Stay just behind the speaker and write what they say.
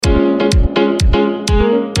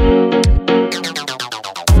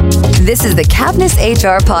This is the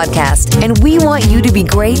cavnessHR podcast, and we want you to be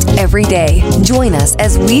great every day. Join us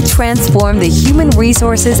as we transform the human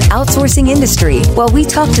resources outsourcing industry while we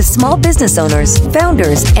talk to small business owners,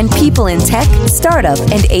 founders, and people in tech, startup,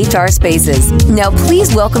 and HR spaces. Now,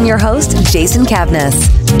 please welcome your host, Jason Cavness.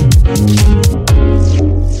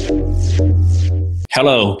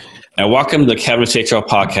 Hello, and welcome to the cavnessHR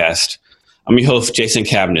podcast. I'm your host, Jason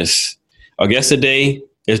Cavness. Our guest today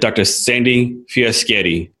is Dr. Sandy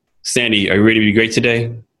Fiaschetti. Sandy, are you ready to be great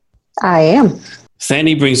today? I am.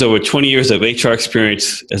 Sandy brings over 20 years of HR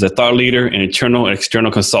experience as a thought leader and internal and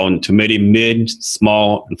external consultant to many mid,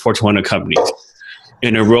 small, and Fortune 100 companies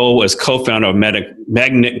in her role as co-founder of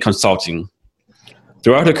Magnet Consulting.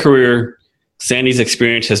 Throughout her career, Sandy's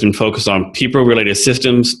experience has been focused on people-related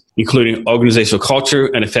systems, including organizational culture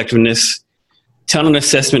and effectiveness, talent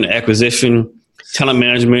assessment and acquisition, talent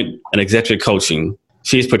management, and executive coaching.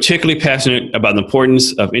 She is particularly passionate about the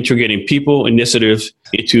importance of integrating people initiatives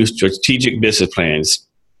into strategic business plans.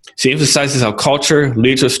 She emphasizes how culture,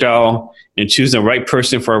 leadership style, and choosing the right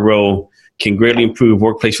person for a role can greatly improve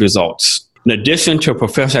workplace results. In addition to her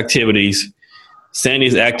professional activities, Sandy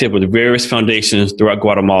is active with various foundations throughout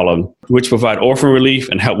Guatemala, which provide orphan relief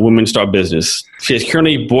and help women start business. She is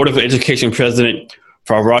currently Board of Education President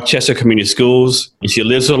for our Rochester Community Schools, and she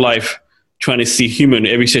lives her life trying to see humor in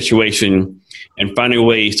every situation and finding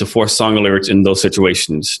ways to force song lyrics in those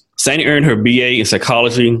situations. Sandy earned her BA in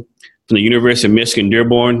psychology from the University of Michigan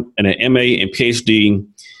Dearborn and an MA and PhD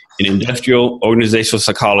in industrial organizational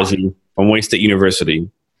psychology from Wayne State University.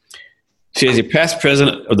 She is a past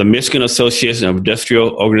president of the Michigan Association of Industrial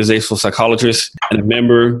Organizational Psychologists and a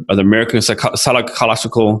member of the American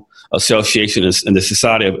Psychological Association and the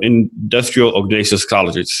Society of Industrial Organizational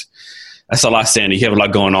Psychologists. That's a lot, Sandy. You have a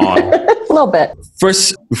lot going on. A little bit.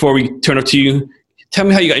 First, before we turn it to you, tell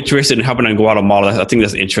me how you got interested in helping in Guatemala. I think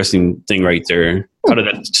that's an interesting thing right there. How did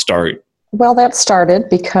that start? Well, that started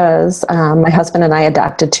because my husband and I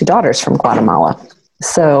adopted 2 daughters from Guatemala.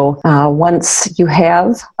 So once you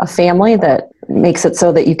have a family that makes it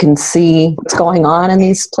so that you can see what's going on in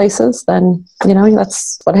these places, then,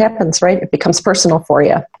 that's what happens, right? It becomes personal for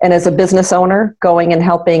you. And as a business owner, going and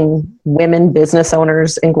helping women business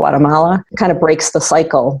owners in Guatemala kind of breaks the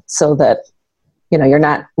cycle so that, you're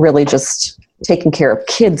not really just taking care of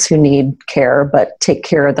kids who need care, but take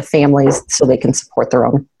care of the families so they can support their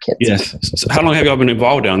own kids. Yes. So how long have y'all been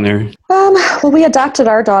involved down there? Well, we adopted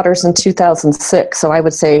our daughters in 2006. So I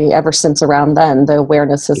would say ever since around then, the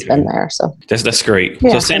awareness has been there. So that's great.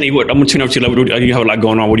 Yeah. So Sandy, I'm going to turn over to you. You have a lot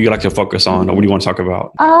going on. What do you like to focus on, or what do you want to talk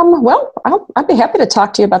about? Well, I'd be happy to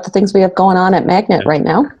talk to you about the things we have going on at Magnet right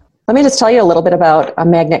now. Let me just tell you a little bit about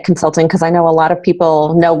Magnet Consulting, because I know a lot of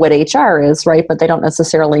people know what HR is, right? But they don't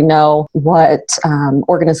necessarily know what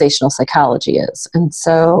organizational psychology is. And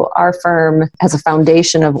so our firm has a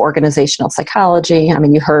foundation of organizational psychology. I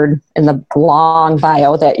mean, you heard in the long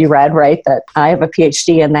bio that you read, right, that I have a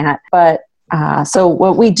PhD in that. But so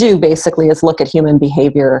what we do basically is look at human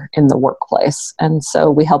behavior in the workplace. And so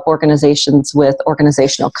we help organizations with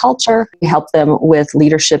organizational culture. We help them with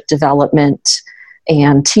leadership development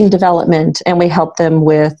and team development, and we help them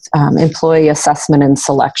with employee assessment and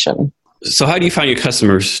selection. So how do you find your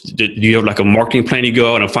customers? Do you have like a marketing plan you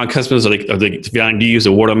go out and find customers? Do you use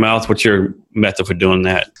a word of mouth? What's your method for doing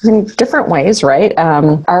that? In different ways, right?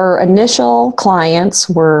 Our initial clients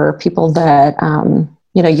were people that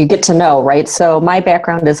you get to know, right? So my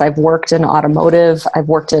background is I've worked in automotive, I've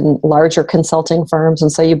worked in larger consulting firms,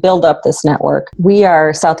 and so you build up this network. We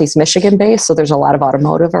are Southeast Michigan based, so there's a lot of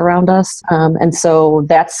automotive around us. And so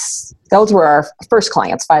those were our first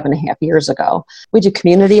clients 5.5 years ago. We do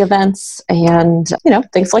community events and,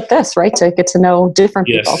 things like this, right? To get to know different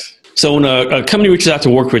people. So when a company reaches out to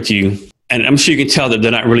work with you, and I'm sure you can tell that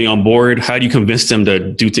they're not really on board, how do you convince them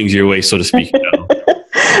to do things your way, so to speak?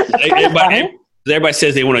 Everybody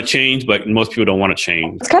says they want to change, but most people don't want to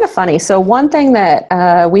change. It's kind of funny. So one thing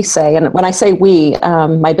that we say, and when I say we,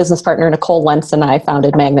 my business partner Nicole Wentz and I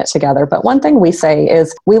founded Magnet together, but one thing we say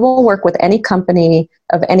is we will work with any company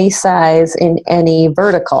of any size in any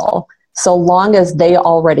vertical, so long as they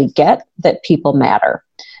already get that people matter.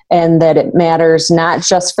 And that it matters not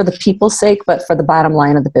just for the people's sake, but for the bottom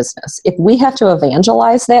line of the business. If we have to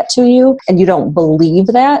evangelize that to you and you don't believe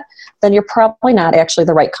that, then you're probably not actually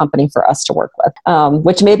the right company for us to work with,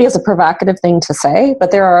 which maybe is a provocative thing to say, but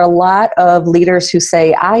there are a lot of leaders who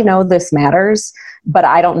say, I know this matters, but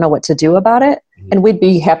I don't know what to do about it. And we'd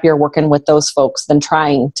be happier working with those folks than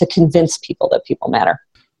trying to convince people that people matter.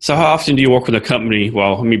 So how often do you work with a company?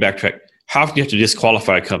 Well, let me backtrack. How often do you have to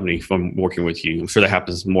disqualify a company from working with you? I'm sure that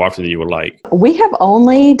happens more often than you would like. We have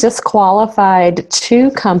only disqualified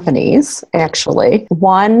 2 companies, actually.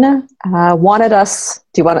 One wanted us,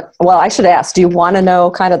 I should ask, do you want to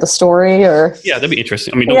know kind of the story or? Yeah, that'd be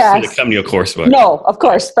interesting. I mean, don't say the company, of course, but. No, of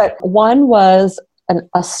course. But one was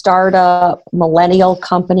a startup millennial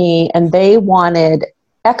company, and they wanted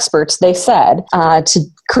experts, they said, to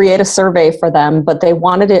create a survey for them, but they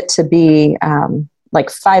wanted it to be like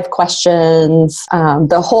 5 questions.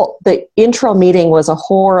 The intro meeting was a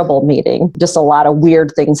horrible meeting, just a lot of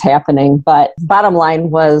weird things happening. But bottom line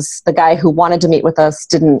was the guy who wanted to meet with us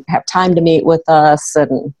didn't have time to meet with us,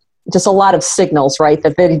 and just a lot of signals, right,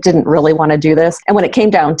 that he didn't really want to do this. And when it came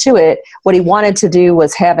down to it, what he wanted to do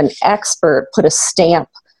was have an expert put a stamp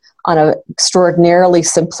on an extraordinarily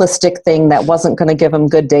simplistic thing that wasn't going to give him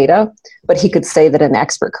good data, but he could say that an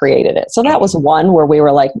expert created it. So that was one where we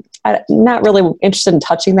were like, I'm not really interested in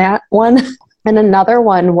touching that one. And another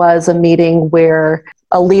one was a meeting where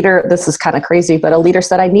a leader, this is kind of crazy, but a leader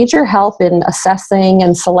said, I need your help in assessing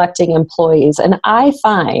and selecting employees. And I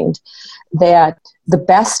find that the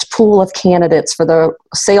best pool of candidates for the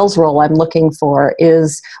sales role I'm looking for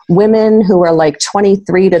is women who are like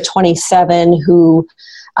 23 to 27 who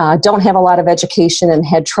don't have a lot of education and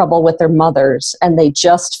had trouble with their mothers, and they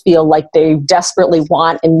just feel like they desperately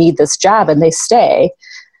want and need this job, and they stay.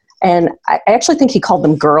 And I actually think he called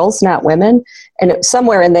them girls, not women. And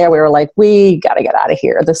somewhere in there, we were like, we got to get out of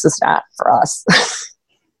here. This is not for us.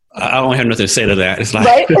 I don't have nothing to say to that. It's like,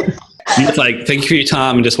 right? You just like, thank you for your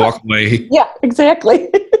time and just walk away. Yeah, exactly.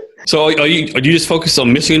 So do you just focus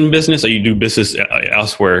on Michigan business, or you do business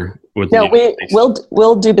elsewhere? No,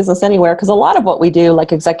 we'll do business anywhere, because a lot of what we do,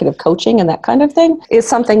 like executive coaching and that kind of thing, is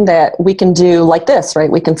something that we can do like this, right?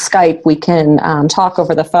 We can Skype, we can talk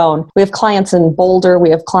over the phone. We have clients in Boulder,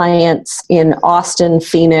 we have clients in Austin,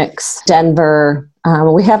 Phoenix, Denver.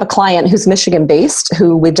 We have a client who's Michigan-based,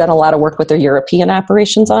 who we've done a lot of work with their European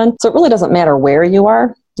operations on. So it really doesn't matter where you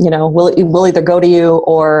are. You know, we'll either go to you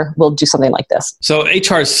or we'll do something like this. So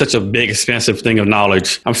HR is such a big, expansive thing of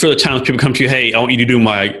knowledge. I'm sure the times people come to you, hey, I want you to do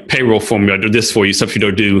my payroll for me. I'll do this for you, stuff you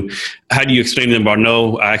don't do. How do you explain to them about,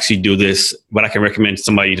 no, I actually do this, but I can recommend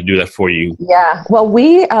somebody to do that for you? Yeah. Well,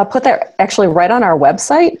 we put that actually right on our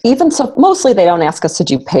website. Even so, mostly they don't ask us to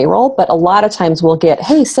do payroll, but a lot of times we'll get,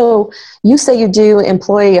 hey, so you say you do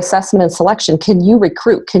employee assessment and selection. Can you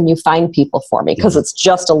recruit? Can you find people for me? Because it's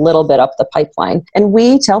just a little bit up the pipeline. And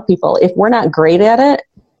we tell people, if we're not great at it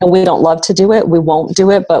and we don't love to do it, we won't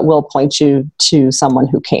do it, but we'll point you to someone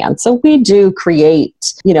who can. So we do create,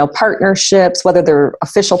 partnerships, whether they're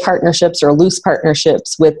official partnerships or loose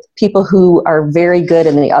partnerships with people who are very good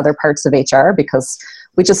in the other parts of HR, because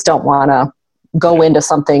we just don't want to go into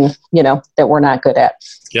something, that we're not good at.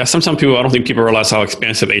 Yeah, sometimes I don't think people realize how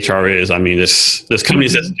expensive HR is. I mean, there's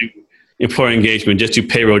companies that do employee engagement, just do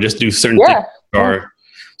payroll, just do certain things.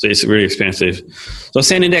 So it's really expensive. So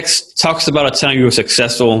Sandy next talks about a time you were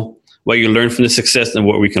successful, what you learned from the success, and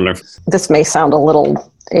what we can learn from. This may sound a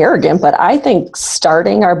little arrogant, but I think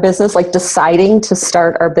starting our business, like deciding to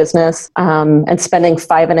start our business and spending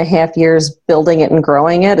 5.5 years building it and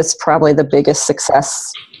growing it, is probably the biggest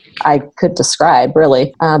success I could describe,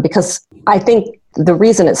 really, because I think the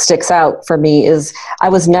reason it sticks out for me is I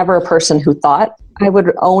was never a person who thought I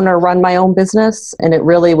would own or run my own business. And it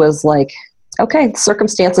really was like, okay,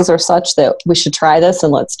 circumstances are such that we should try this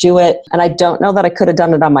and let's do it. And I don't know that I could have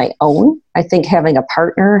done it on my own. I think having a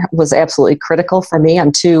partner was absolutely critical for me.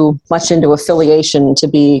 I'm too much into affiliation to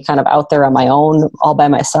be kind of out there on my own, all by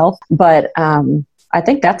myself. But I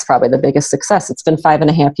think that's probably the biggest success. It's been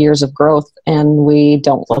 5.5 years of growth, and we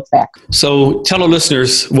don't look back. So tell our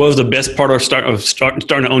listeners, what was the best part of starting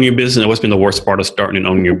to own your business, and what's been the worst part of starting and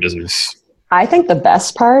owning your business? I think the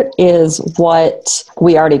best part is what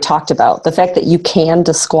we already talked about. The fact that you can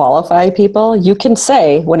disqualify people. You can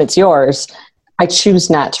say when it's yours, I choose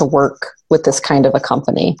not to work with this kind of a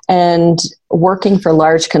company. And working for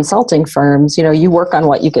large consulting firms, you work on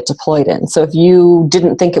what you get deployed in. So if you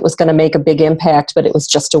didn't think it was going to make a big impact, but it was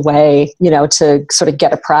just a way, to sort of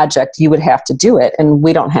get a project, you would have to do it. And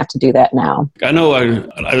we don't have to do that now. I know,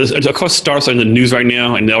 of course, startups are in the news right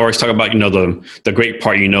now, and they always talk about, the great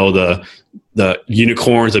part, the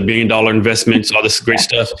unicorns, the $1 billion investments, all this great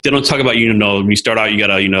stuff. They don't talk about, when you start out, you got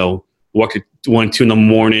to, work at 1, 2 in the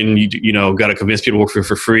morning, you got to convince people to work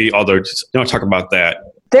for free. They don't talk about that.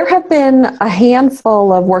 There have been a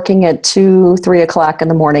handful of working at 2, 3 o'clock in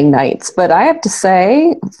the morning nights. But I have to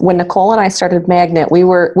say, when Nicole and I started Magnet,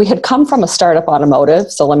 we had come from a startup automotive.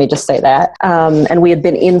 So let me just say that. And we had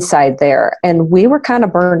been inside there and we were kind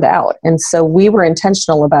of burned out. And so we were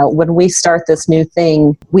intentional about when we start this new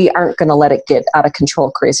thing, we aren't going to let it get out of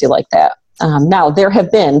control crazy like that. Now, there have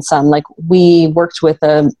been some, like we worked with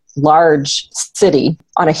a large city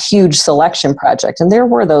on a huge selection project. And there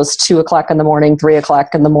were those 2 o'clock in the morning, 3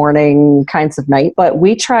 o'clock in the morning kinds of night, but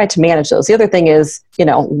we try to manage those. The other thing is,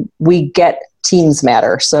 we get teams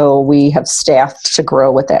matter. So we have staff to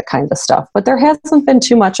grow with that kind of stuff, but there hasn't been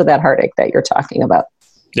too much of that heartache that you're talking about.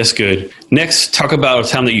 That's good. Next, talk about a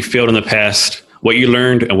time that you failed in the past, what you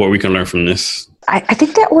learned and what we can learn from this. I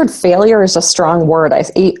think that word failure is a strong word. I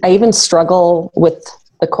even struggle with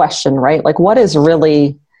the question, right? Like what is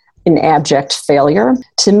really an abject failure?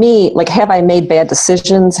 To me, like, have I made bad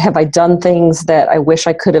decisions? Have I done things that I wish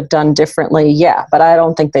I could have done differently? Yeah, but I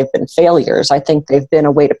don't think they've been failures. I think they've been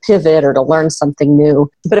a way to pivot or to learn something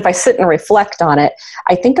new. But if I sit and reflect on it,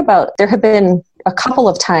 I think about there have been a couple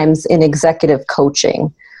of times in executive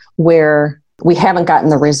coaching where we haven't gotten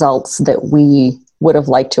the results that we would have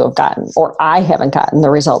liked to have gotten, or I haven't gotten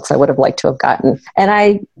the results I would have liked to have gotten. And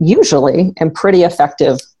I usually am pretty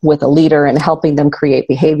effective with a leader in helping them create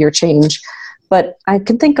behavior change. But I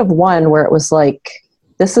can think of one where it was like,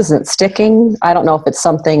 this isn't sticking. I don't know if it's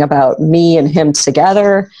something about me and him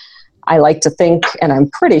together. I like to think, and I'm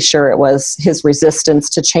pretty sure it was his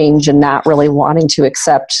resistance to change and not really wanting to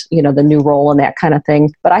accept, the new role and that kind of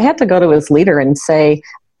thing. But I had to go to his leader and say,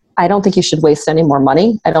 I don't think you should waste any more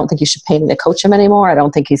money. I don't think you should pay me to coach him anymore. I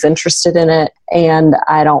don't think he's interested in it. And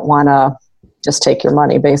I don't want to just take your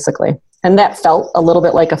money, basically. And that felt a little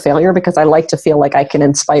bit like a failure because I like to feel like I can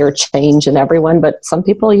inspire change in everyone, but some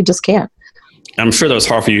people you just can't. I'm sure that was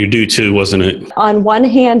hard for you to do too, wasn't it? On one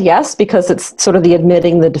hand, yes, because it's sort of the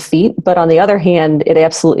admitting the defeat. But on the other hand, it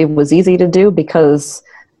absolutely was easy to do because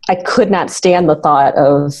I could not stand the thought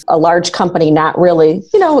of a large company not really,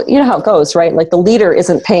 you know how it goes, right? Like the leader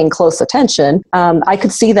isn't paying close attention. I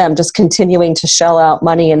could see them just continuing to shell out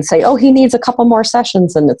money and say, oh, he needs a couple more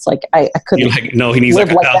sessions. And it's like, I couldn't. You're like, no, he needs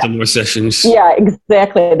like 1,000 more sessions. Yeah,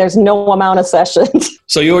 exactly. There's no amount of sessions.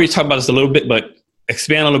 So you already talked about this a little bit, but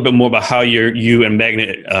expand a little bit more about how you and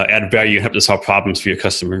Magnet add value and help to solve problems for your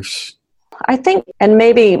customers. I think, and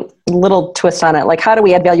maybe a little twist on it, like how do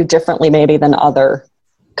we add value differently maybe than other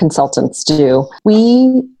consultants do?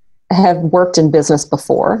 We have worked in business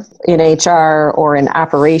before, in HR or in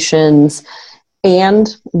operations,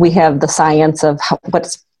 and we have the science of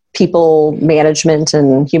what's people management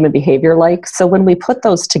and human behavior like. So when we put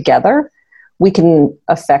those together, we can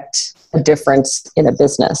affect a difference in a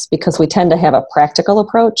business because we tend to have a practical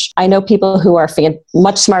approach. I know people who are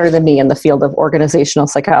much smarter than me in the field of organizational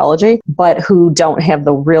psychology, but who don't have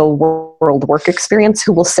the real world work experience,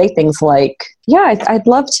 who will say things like, yeah, I'd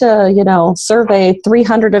love to, survey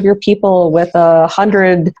 300 of your people with a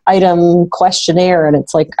 100-item questionnaire. And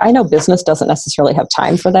it's like, I know business doesn't necessarily have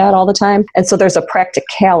time for that all the time. And so there's a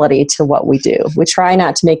practicality to what we do. We try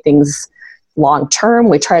not to make things long term.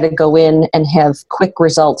 We try to go in and have quick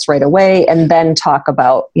results right away and then talk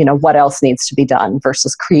about, what else needs to be done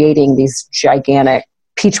versus creating these gigantic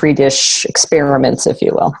petri dish experiments, if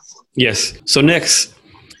you will. Yes. So next,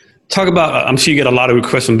 talk about, I'm sure you get a lot of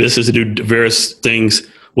requests from business to do various things.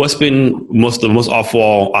 What's been the most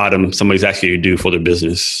off-wall item somebody's asked you to do for their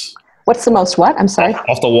business? What's the most what? I'm sorry?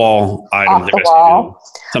 Off-the-wall item. Off the wall.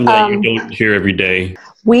 Something that you don't hear every day.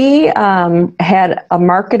 We had a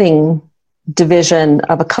marketing division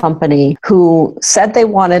of a company who said they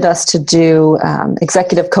wanted us to do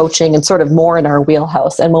executive coaching and sort of more in our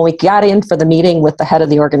wheelhouse. And when we got in for the meeting with the head of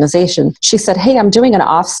the organization, she said, hey, I'm doing an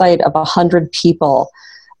offsite of 100 people.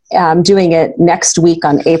 I'm doing it next week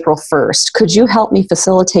on April 1st. Could you help me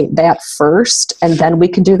facilitate that first? And then we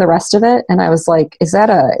can do the rest of it. And I was like, is that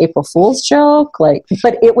a April Fool's joke?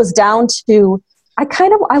 But it was down to, I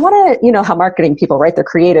want to, how marketing people, right? They're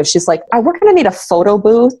creative. She's like, we're going to need a photo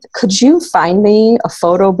booth. Could you find me a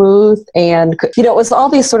photo booth? And, it was all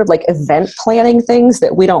these sort of like event planning things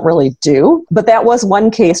that we don't really do. But that was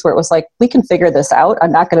one case where it was like, we can figure this out.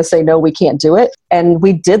 I'm not going to say, no, we can't do it. And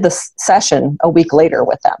we did the session a week later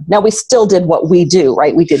with them. Now, we still did what we do,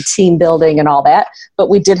 right? We did team building and all that. But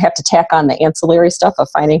we did have to tack on the ancillary stuff of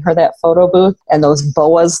finding her that photo booth and those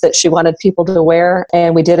boas that she wanted people to wear.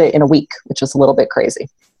 And we did it in a week, which was a little bit crazy.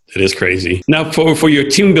 It is crazy. Now, for your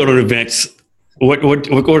team building events, what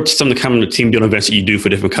are some of the common team building events that you do for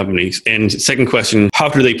different companies? And second question, how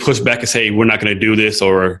do they push back and say, we're not going to do this,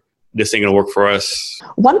 or this ain't going to work for us?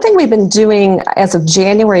 One thing we've been doing as of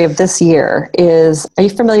January of this year is, are you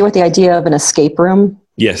familiar with the idea of an escape room?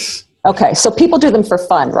 Yes. Okay, so people do them for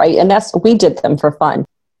fun, right? And we did them for fun.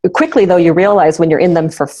 Quickly, though, you realize when you're in them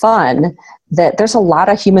for fun that there's a lot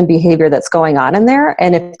of human behavior that's going on in there.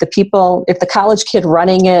 And if the college kid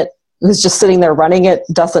running it, who's just sitting there running it,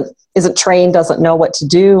 isn't trained, doesn't know what to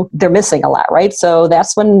do, they're missing a lot, right? So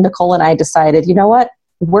that's when Nicole and I decided, you know what?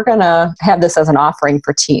 We're going to have this as an offering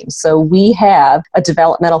for teams. So we have a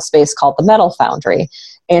developmental space called the Metal Foundry.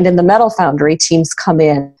 And in the Metal Foundry, teams come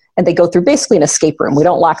in and they go through basically an escape room. We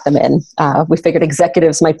don't lock them in. We figured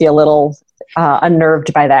executives might be a little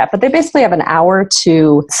unnerved by that. But they basically have an hour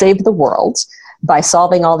to save the world by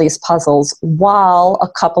solving all these puzzles while a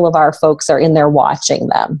couple of our folks are in there watching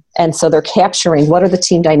them. And so they're capturing what are the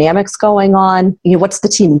team dynamics going on, what's the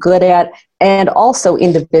team good at, and also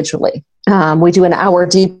individually. We do an hour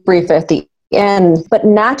debrief at the end, but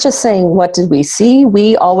not just saying, what did we see?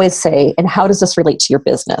 We always say, and how does this relate to your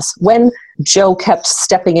business? When Joe kept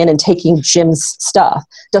stepping in and taking Jim's stuff,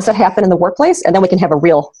 does that happen in the workplace? And then we can have a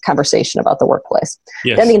real conversation about the workplace.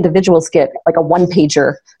 Yes. Then the individuals get like a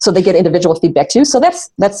one-pager, so they get individual feedback too. So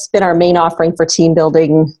that's been our main offering for team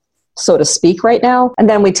building, so to speak, right now. And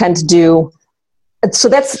then we tend to do, so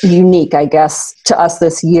that's unique, I guess, to us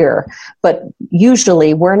this year. But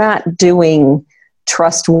usually we're not doing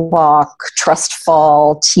trust walk, trust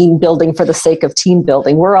fall, team building for the sake of team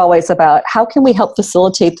building. We're always about how can we help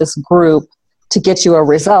facilitate this group to get you a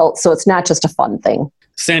result so it's not just a fun thing.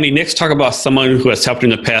 Sandy, next talk about someone who has helped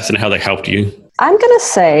you in the past and how they helped you. I'm going to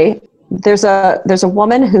say there's a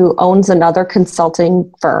woman who owns another consulting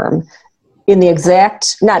firm in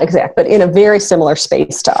the but in a very similar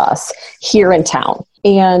space to us here in town.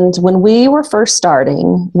 And when we were first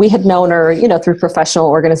starting, we had known her, through professional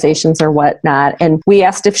organizations or whatnot. And we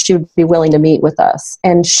asked if she would be willing to meet with us.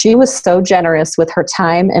 And she was so generous with her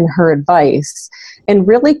time and her advice, and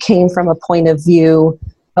really came from a point of view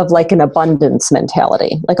of like an abundance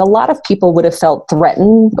mentality. Like a lot of people would have felt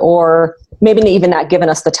threatened or maybe even not given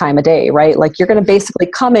us the time of day, right? Like you're going to basically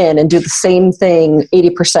come in and do the same thing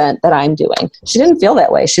 80% that I'm doing. She didn't feel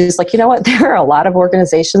that way. She's like, you know what? There are a lot of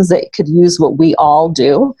organizations that could use what we all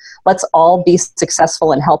do. Let's all be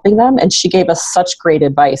successful in helping them. And she gave us such great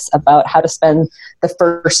advice about how to spend the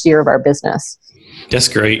first year of our business. That's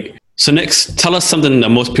great. So next, tell us something that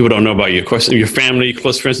most people don't know about you. Of course, your family,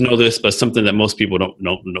 close friends know this, but something that most people don't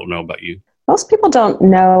know about you. Most people don't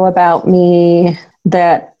know about me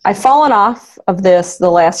that I've fallen off of this the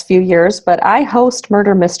last few years, but I host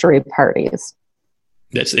murder mystery parties.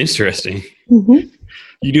 That's interesting. Mm-hmm.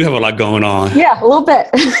 You do have a lot going on. Yeah, a little bit.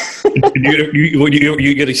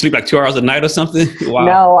 you get to sleep like 2 hours a night or something? Wow.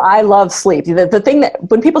 No, I love sleep. The thing that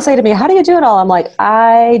when people say to me, how do you do it all? I'm like,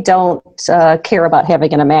 I don't care about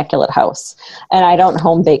having an immaculate house, and I don't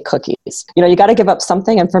home bake cookies. You got to give up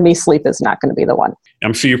something. And for me, sleep is not going to be the one.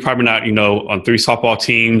 I'm sure you're probably not, on 3 softball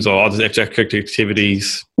teams or all these extracurricular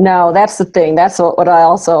activities. No, that's the thing. That's what I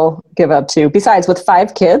also give up to. Besides, with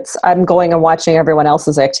 5 kids, I'm going and watching everyone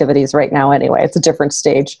else's activities right now anyway. It's a different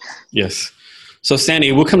stage. Yes. So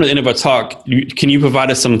Sandy, we'll come to the end of our talk. Can you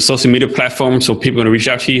provide us some social media platforms so people are going to reach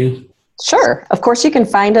out to you? Sure. Of course, you can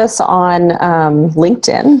find us on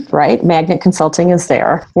LinkedIn, right? Magnet Consulting is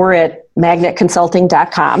there. We're at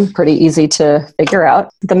magnetconsulting.com. Pretty easy to figure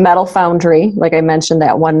out. The Metal Foundry, like I mentioned,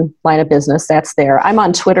 that one line of business, that's there. I'm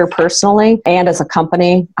on Twitter personally and as a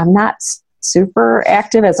company. I'm not super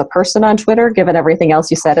active as a person on Twitter, given everything else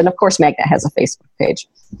you said. And of course, Magnet has a Facebook page.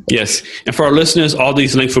 Yes. And for our listeners, all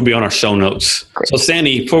these links will be on our show notes. Great. So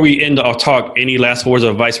Sandy, before we end our talk, any last words of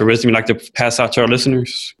advice or wisdom you'd like to pass out to our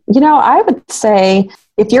listeners? I would say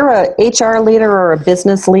if you're a HR leader or a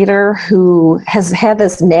business leader who has had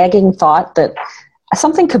this nagging thought that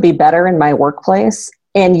something could be better in my workplace,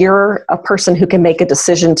 and you're a person who can make a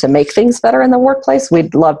decision to make things better in the workplace,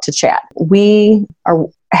 we'd love to chat. We are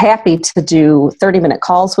happy to do 30-minute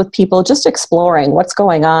calls with people, just exploring what's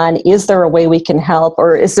going on. Is there a way we can help,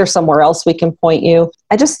 or is there somewhere else we can point you?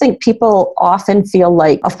 I just think people often feel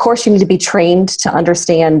like, of course, you need to be trained to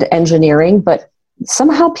understand engineering, but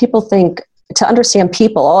somehow people think to understand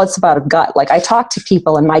people, it's about a gut. Like I talk to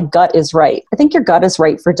people and my gut is right. I think your gut is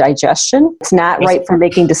right for digestion. It's not right for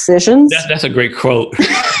making decisions. That's a great quote.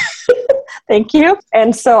 Thank you.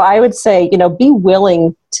 And so I would say, be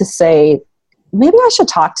willing to say, maybe I should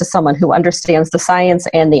talk to someone who understands the science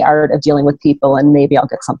and the art of dealing with people, and maybe I'll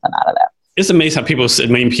get something out of that. It's amazing how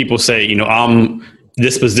many people say, I'm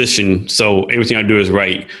this position, so everything I do is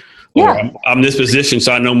right. Yeah. Or I'm this position,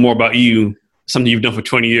 so I know more about you. Something you've done for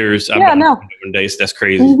 20 years. Different days. That's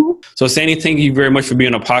crazy. Mm-hmm. So Sandy, thank you very much for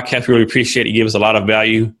being on a podcast. We really appreciate it. You gave us a lot of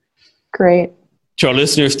value. Great. To our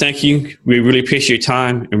listeners, thank you. We really appreciate your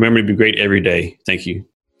time. Remember to be great every day. Thank you.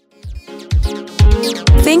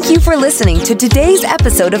 Thank you for listening to today's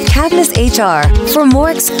episode of cavnessHR. For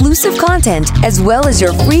more exclusive content, as well as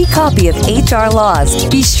your free copy of HR Laws,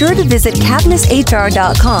 be sure to visit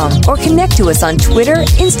cavnesshr.com or connect to us on Twitter,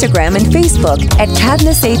 Instagram, and Facebook at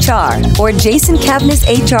cavnessHR or Jason Cavness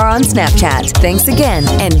HR on Snapchat. Thanks again,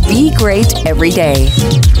 and be great every day.